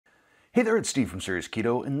Hey there, it's Steve from Serious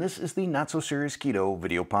Keto, and this is the Not So Serious Keto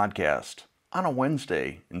video podcast on a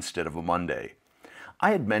Wednesday instead of a Monday.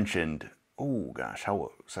 I had mentioned, how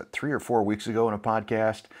was that, 3 or 4 weeks ago in a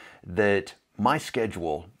podcast, that my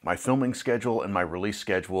schedule, my filming schedule and my release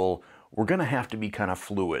schedule were going to have to be kind of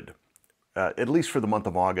fluid, at least for the month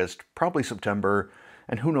of August, probably September,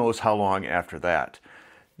 and who knows how long after that.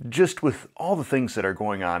 Just with all the things that are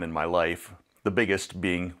going on in my life, the biggest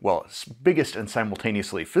being, biggest and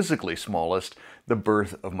simultaneously physically smallest, the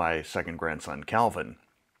birth of my second grandson, Calvin.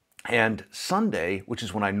 And Sunday, which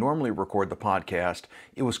is when I normally record the podcast,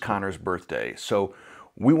 it was Connor's birthday. So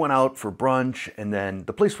we went out for brunch, and then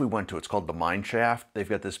the place we went to, it's called the Mine Shaft. They've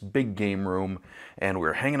got this big game room, and we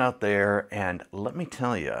were hanging out there, and let me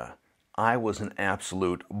tell you, I was an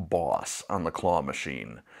absolute boss on the claw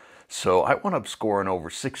machine. So I wound up scoring over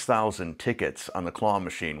 6,000 tickets on the claw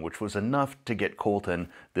machine, which was enough to get Colton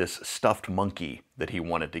this stuffed monkey that he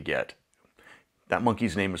wanted to get. That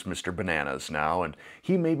monkey's name is Mr. Bananas now, and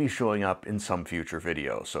he may be showing up in some future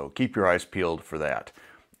video, so keep your eyes peeled for that.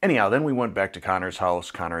 Anyhow, then we went back to Connor's house,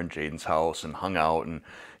 Connor and Jaden's house, and hung out, and,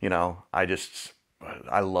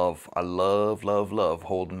 I love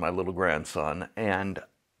holding my little grandson, and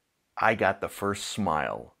I got the first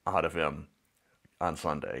smile out of him on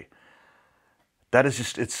Sunday. That is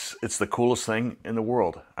just, it's the coolest thing in the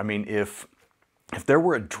world. I mean, if there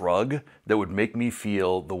were a drug that would make me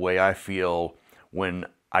feel the way I feel when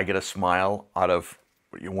I get a smile out of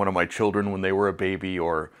one of my children when they were a baby,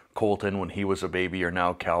 or Colton when he was a baby, or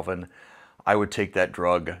now Calvin, I would take that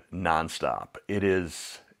drug nonstop.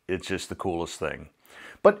 It's just the coolest thing.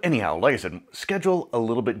 But anyhow, like I said, schedule a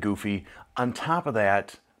little bit goofy. On top of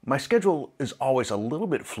that, my schedule is always a little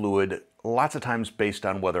bit fluid, lots of times based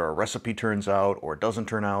on whether a recipe turns out or doesn't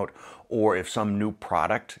turn out, or if some new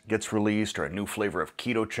product gets released, or a new flavor of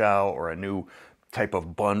keto chow, or a new type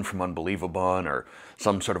of bun from Unbelievabun, or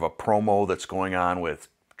some sort of a promo that's going on with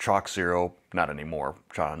Chalk Zero, not anymore,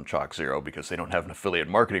 John Chalk Zero, because they don't have an affiliate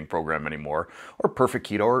marketing program anymore, or Perfect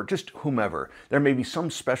Keto, or just whomever. There may be some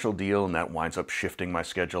special deal, and that winds up shifting my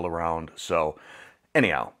schedule around. So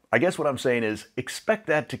anyhow, I guess what I'm saying is expect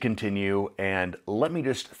that to continue, and let me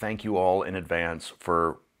just thank you all in advance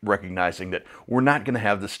for recognizing that we're not going to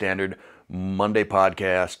have the standard Monday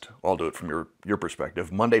podcast, I'll do it from your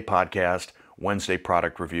perspective, Monday podcast, Wednesday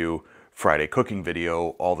product review, Friday cooking video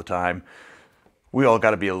all the time. We all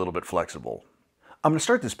got to be a little bit flexible. I'm going to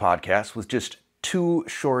start this podcast with just 2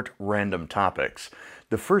 short random topics.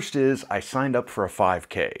 The first is I signed up for a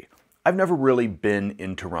 5K. I've never really been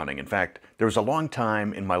into running. In fact, there was a long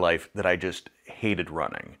time in my life that I just hated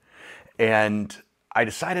running. And I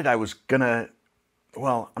decided I was gonna,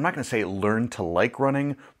 I'm not gonna say learn to like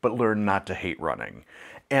running, but learn not to hate running.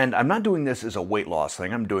 And I'm not doing this as a weight loss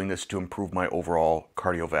thing. I'm doing this to improve my overall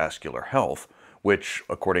cardiovascular health, which,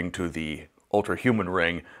 according to the Ultra Human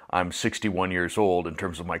Ring, I'm 61 years old in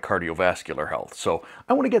terms of my cardiovascular health. So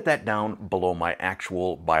I want to get that down below my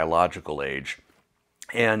actual biological age.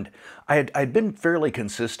 And I'd been fairly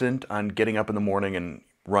consistent on getting up in the morning and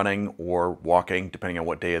running or walking, depending on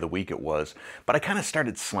what day of the week it was. But I kind of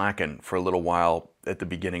started slacking for a little while at the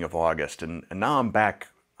beginning of August. And now I'm back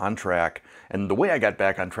on track. And the way I got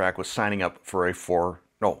back on track was signing up for a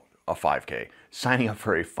 5K. Signing up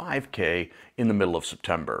for a 5K in the middle of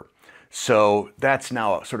September. So that's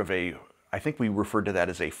now sort of I think we referred to that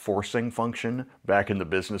as a forcing function back in the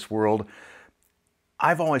business world.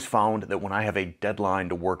 I've always found that when I have a deadline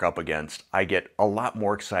to work up against, I get a lot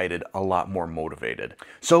more excited, a lot more motivated.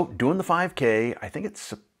 So doing the 5K, I think it's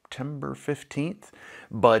September 15th,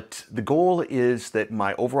 but the goal is that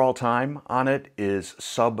my overall time on it is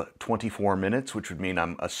sub 24 minutes, which would mean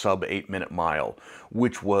I'm a sub 8-minute mile,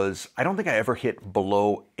 which was, I don't think I ever hit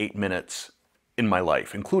below 8 minutes in my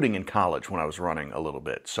life, including in college when I was running a little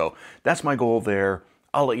bit. So that's my goal there.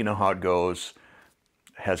 I'll let you know how it goes.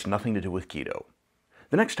 It has nothing to do with keto.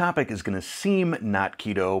 The next topic is going to seem not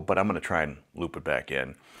keto, but I'm going to try and loop it back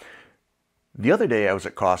in. The other day I was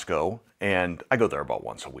at Costco, and I go there about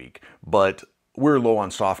once a week, but we're low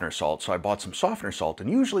on softener salt, so I bought some softener salt. And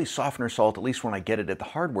usually softener salt, at least when I get it at the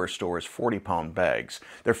hardware store, is 40-pound bags.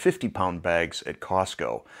 They're 50-pound bags at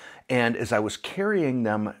Costco. And as I was carrying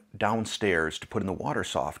them downstairs to put in the water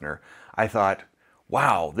softener, I thought,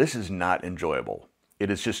 wow, this is not enjoyable.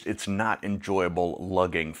 It's not enjoyable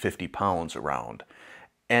lugging 50 pounds around.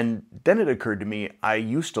 And then it occurred to me, I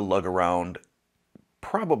used to lug around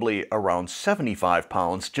probably around 75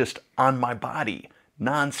 pounds just on my body,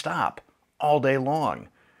 nonstop, all day long.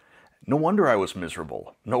 No wonder I was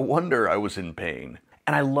miserable. No wonder I was in pain.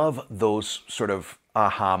 And I love those sort of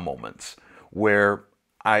aha moments where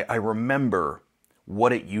I remember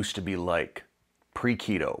what it used to be like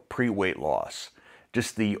pre-keto, pre-weight loss,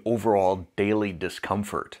 just the overall daily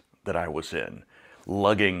discomfort that I was in,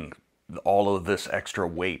 lugging all of this extra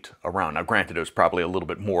weight around. Now, granted, it was probably a little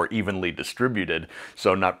bit more evenly distributed,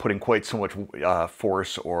 so not putting quite so much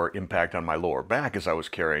force or impact on my lower back as I was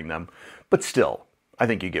carrying them, but still, I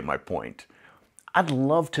think you get my point. I'd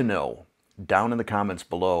love to know down in the comments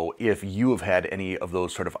below if you have had any of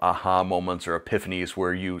those sort of aha moments or epiphanies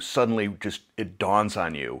where you suddenly just, it dawns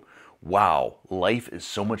on you, wow, life is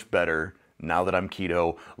so much better now that I'm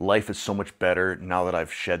keto. Life is so much better now that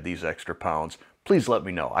I've shed these extra pounds. Please let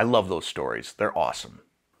me know. I love those stories. They're awesome.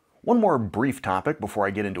 One more brief topic before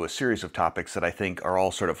I get into a series of topics that I think are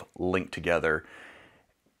all sort of linked together,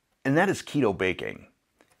 and that is keto baking.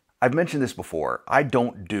 I've mentioned this before. I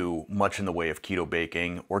don't do much in the way of keto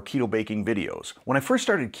baking or keto baking videos. When I first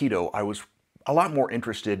started keto, I was a lot more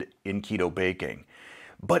interested in keto baking.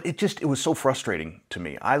 But it was so frustrating to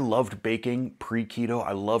me. I loved baking pre-keto.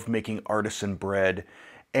 I loved making artisan bread.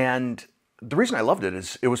 And the reason I loved it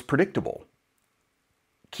is it was predictable.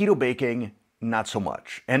 Keto baking, not so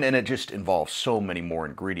much. And it just involves so many more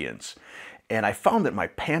ingredients. And I found that my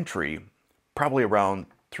pantry, probably around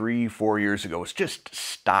 3-4 years ago, was just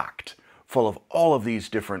stocked full of all of these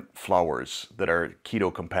different flours that are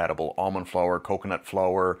keto compatible. Almond flour, coconut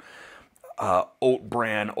flour, oat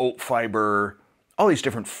bran, oat fiber, all these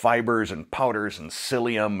different fibers and powders and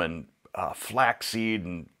psyllium and flaxseed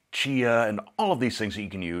and chia and all of these things that you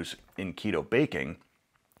can use in keto baking.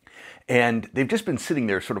 And they've just been sitting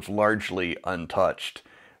there sort of largely untouched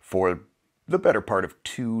for the better part of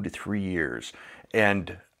 2 to 3 years.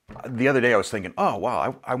 And the other day I was thinking, oh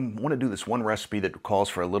wow, I want to do this one recipe that calls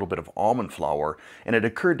for a little bit of almond flour. And it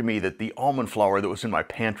occurred to me that the almond flour that was in my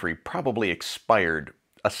pantry probably expired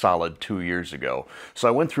a solid 2 years ago. So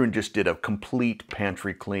I went through and just did a complete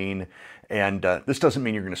pantry clean. And this doesn't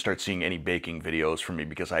mean you're going to start seeing any baking videos from me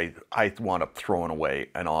because I wound up throwing away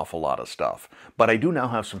an awful lot of stuff. But I do now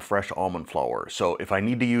have some fresh almond flour. So if I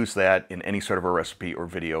need to use that in any sort of a recipe or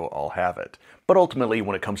video, I'll have it. But ultimately,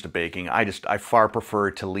 when it comes to baking, I far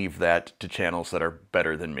prefer to leave that to channels that are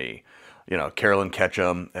better than me. You know, Carolyn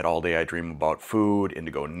Ketchum at All Day I Dream About Food,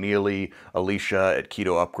 Indigo Neely, Alicia at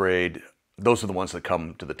Keto Upgrade. Those are the ones that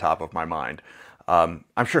come to the top of my mind.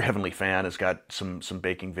 I'm sure Heavenly Fan has got some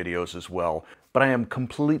baking videos as well, but I am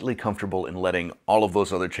completely comfortable in letting all of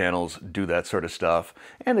those other channels do that sort of stuff,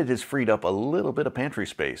 and it has freed up a little bit of pantry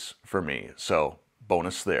space for me, so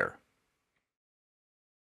bonus there.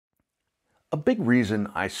 A big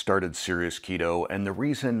reason I started Serious Keto, and the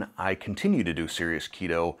reason I continue to do Serious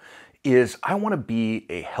Keto, is I want to be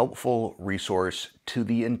a helpful resource to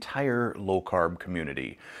the entire low-carb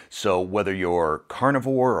community. So whether you're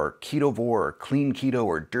carnivore or ketovore or clean keto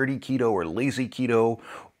or dirty keto or lazy keto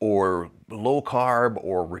or low-carb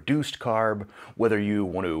or reduced carb, whether you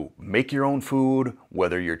want to make your own food,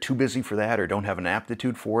 whether you're too busy for that or don't have an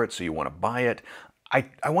aptitude for it so you want to buy it,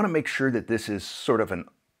 I want to make sure that this is sort of an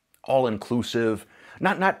all-inclusive,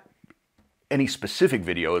 not any specific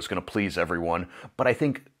video is going to please everyone, but I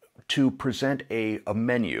think to present a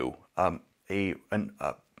menu, a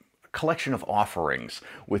collection of offerings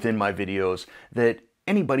within my videos that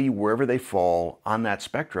anybody, wherever they fall on that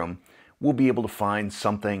spectrum, will be able to find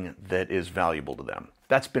something that is valuable to them.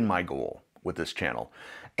 That's been my goal with this channel.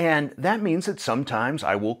 And that means that sometimes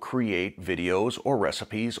I will create videos or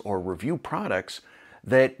recipes or review products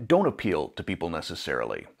that don't appeal to people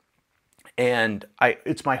necessarily. And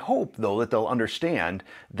it's my hope, though, that they'll understand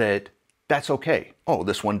that that's okay. Oh,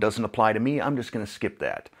 this one doesn't apply to me. I'm just going to skip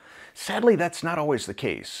that. Sadly, that's not always the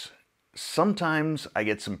case. Sometimes I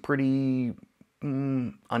get some pretty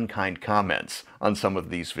unkind comments on some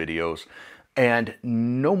of these videos, and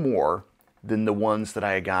no more than the ones that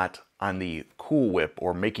I got on the Cool Whip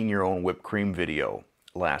or making your own whipped cream video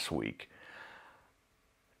last week.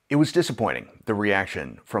 It was disappointing, the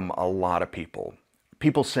reaction from a lot of people.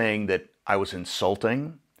 People saying that I was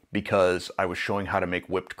insulting because I was showing how to make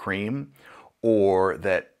whipped cream, or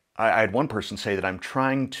that I had one person say that I'm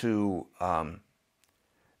trying to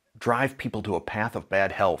drive people to a path of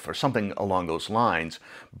bad health or something along those lines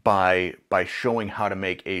by showing how to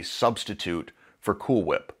make a substitute for Cool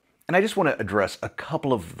Whip. And I just want to address a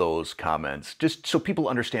couple of those comments just so people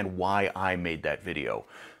understand why I made that video.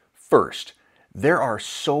 First, there are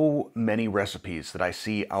so many recipes that I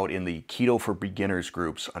see out in the Keto for Beginners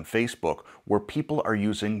groups on Facebook where people are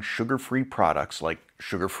using sugar-free products like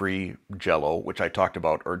sugar-free Jell-O, which I talked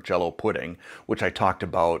about, or Jell-O pudding, which I talked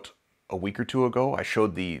about a week or two ago. I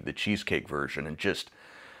showed the cheesecake version and just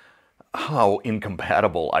how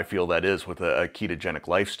incompatible I feel that is with a ketogenic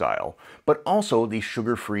lifestyle. But also the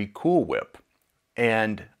sugar-free Cool Whip.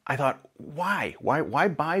 And I thought, why? Why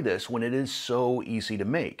buy this when it is so easy to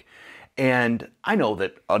make? And I know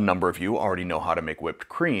that a number of you already know how to make whipped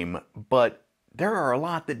cream, but there are a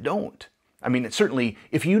lot that don't. I mean, certainly,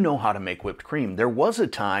 if you know how to make whipped cream, there was a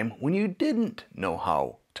time when you didn't know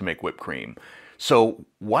how to make whipped cream. So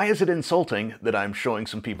why is it insulting that I'm showing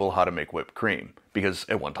some people how to make whipped cream? Because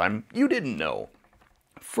at one time, you didn't know.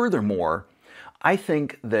 Furthermore, I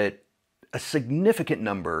think that a significant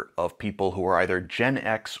number of people who are either Gen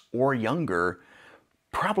X or younger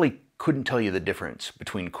probably couldn't tell you the difference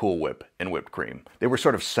between Cool Whip and whipped cream. They were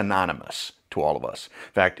sort of synonymous to all of us.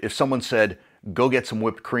 In fact, if someone said, go get some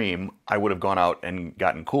whipped cream, I would have gone out and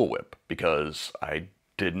gotten Cool Whip because I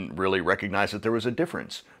didn't really recognize that there was a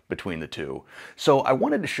difference between the two. So I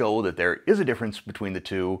wanted to show that there is a difference between the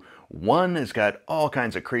two. One has got all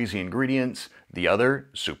kinds of crazy ingredients. The other,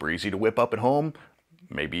 super easy to whip up at home,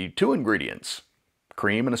 maybe 2 ingredients,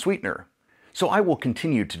 cream and a sweetener. So I will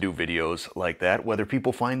continue to do videos like that, whether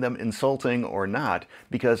people find them insulting or not,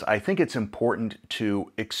 because I think it's important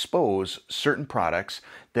to expose certain products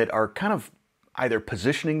that are kind of either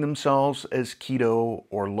positioning themselves as keto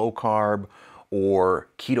or low carb or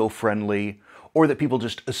keto friendly, or that people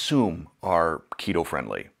just assume are keto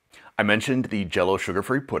friendly. I mentioned the Jell-O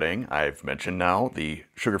sugar-free pudding. I've mentioned now the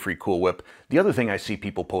sugar-free Cool Whip. The other thing I see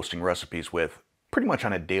people posting recipes with pretty much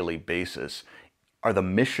on a daily basis are the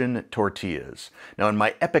Mission tortillas. Now in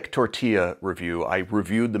my epic tortilla review, I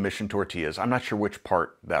reviewed the Mission tortillas. I'm not sure which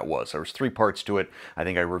part that was. There was 3 parts to it. I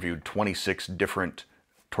think I reviewed 26 different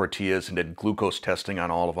tortillas and did glucose testing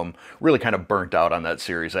on all of them. Really kind of burnt out on that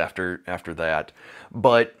series after that.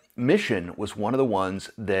 But Mission was one of the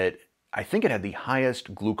ones that I think it had the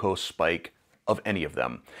highest glucose spike of any of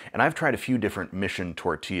them. And I've tried a few different Mission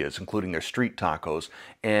tortillas, including their street tacos,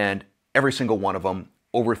 and every single one of them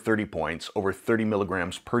over 30 points, over 30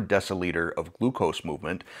 milligrams per deciliter of glucose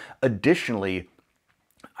movement. Additionally,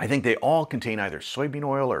 I think they all contain either soybean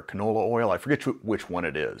oil or canola oil. I forget which one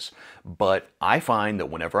it is. But I find that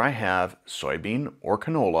whenever I have soybean or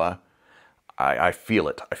canola, I feel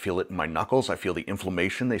it. I feel it in my knuckles. I feel the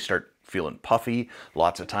inflammation. They start feeling puffy.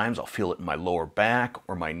 Lots of times I'll feel it in my lower back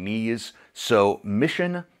or my knees. So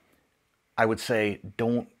Mission, I would say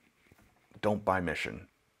don't buy Mission.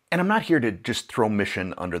 And I'm not here to just throw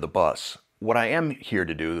Mission under the bus. What I am here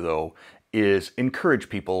to do, though, is encourage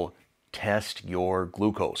people, test your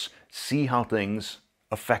glucose. See how things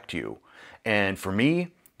affect you. And for me,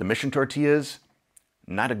 the Mission tortillas,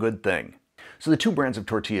 not a good thing. So the 2 brands of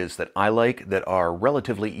tortillas that I like that are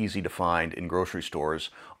relatively easy to find in grocery stores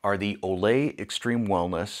are the Olay Extreme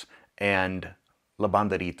Wellness and La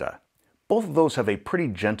Banderita. Both of those have a pretty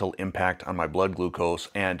gentle impact on my blood glucose,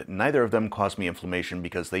 and neither of them cause me inflammation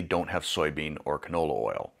because they don't have soybean or canola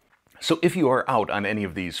oil. So if you are out on any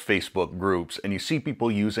of these Facebook groups and you see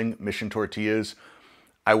people using Mission tortillas,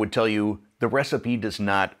 I would tell you the recipe does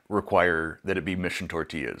not require that it be Mission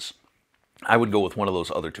tortillas. I would go with one of those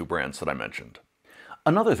other 2 brands that I mentioned.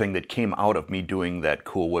 Another thing that came out of me doing that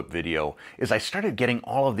Cool Whip video is I started getting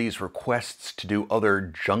all of these requests to do other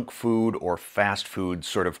junk food or fast food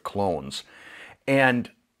sort of clones. And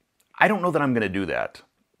I don't know that I'm going to do that.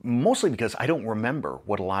 Mostly because I don't remember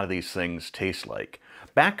what a lot of these things taste like.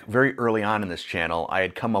 Back very early on in this channel, I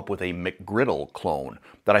had come up with a McGriddle clone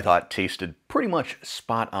that I thought tasted pretty much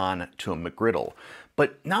spot on to a McGriddle.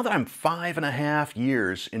 But now that I'm 5.5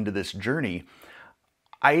 years into this journey,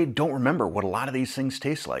 I don't remember what a lot of these things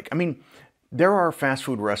taste like. I mean, there are fast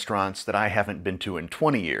food restaurants that I haven't been to in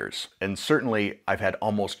 20 years, and certainly I've had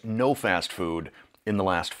almost no fast food in the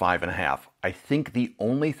last 5.5. I think the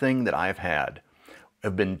only thing that I've had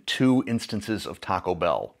have been 2 instances of Taco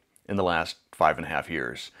Bell in the last 5.5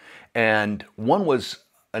 years. And one was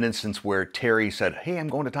an instance where Terry said, hey, I'm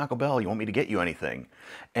going to Taco Bell. You want me to get you anything?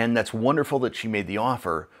 And that's wonderful that she made the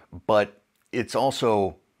offer, but it's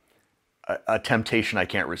also a temptation I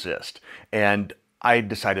can't resist. And I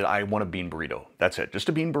decided I want a bean burrito. That's it. Just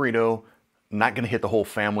a bean burrito. Not going to hit the whole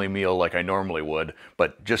family meal like I normally would,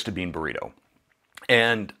 but just a bean burrito.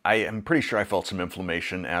 And I am pretty sure I felt some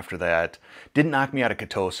inflammation after that. Didn't knock me out of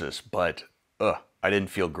ketosis, but I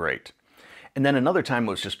didn't feel great. And then another time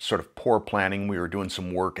was just sort of poor planning. We were doing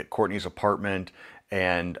some work at Courtney's apartment,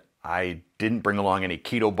 and I didn't bring along any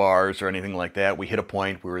keto bars or anything like that. We hit a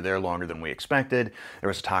point, we were there longer than we expected. There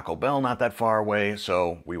was a Taco Bell not that far away,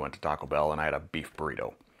 so we went to Taco Bell and I had a beef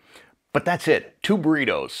burrito. But that's it, 2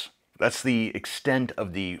 burritos. That's the extent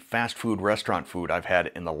of the fast food restaurant food I've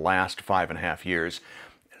had in the last 5.5 years.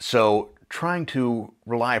 So trying to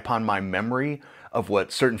rely upon my memory of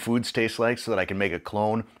what certain foods taste like so that I can make a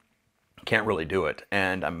clone, can't really do it.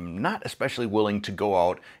 And I'm not especially willing to go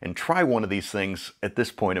out and try one of these things at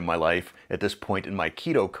this point in my life, at this point in my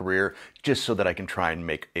keto career, just so that I can try and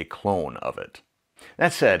make a clone of it.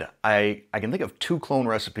 That said, I can think of 2 clone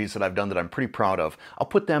recipes that I've done that I'm pretty proud of. I'll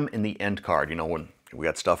put them in the end card, you know, when we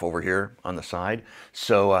got stuff over here on the side.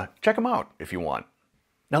 So check them out if you want.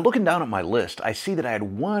 Now, looking down at my list, I see that I had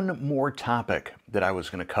one more topic that I was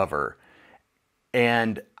going to cover.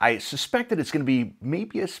 And I suspect that it's going to be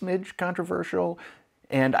maybe a smidge controversial.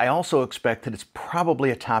 And I also expect that it's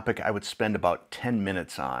probably a topic I would spend about 10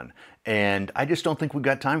 minutes on. And I just don't think we've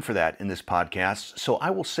got time for that in this podcast. So I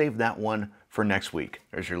will save that one for next week.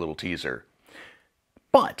 There's your little teaser.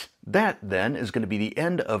 But that then is going to be the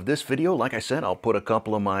end of this video. Like I said, I'll put a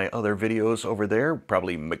couple of my other videos over there,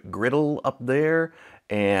 probably McGriddle up there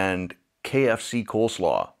and KFC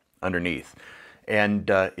coleslaw underneath. And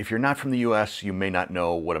if you're not from the US, you may not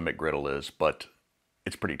know what a McGriddle is, but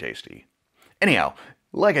it's pretty tasty. Anyhow,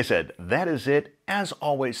 like I said, that is it. As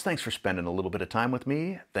always, thanks for spending a little bit of time with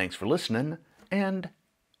me. Thanks for listening, and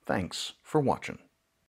thanks for watching.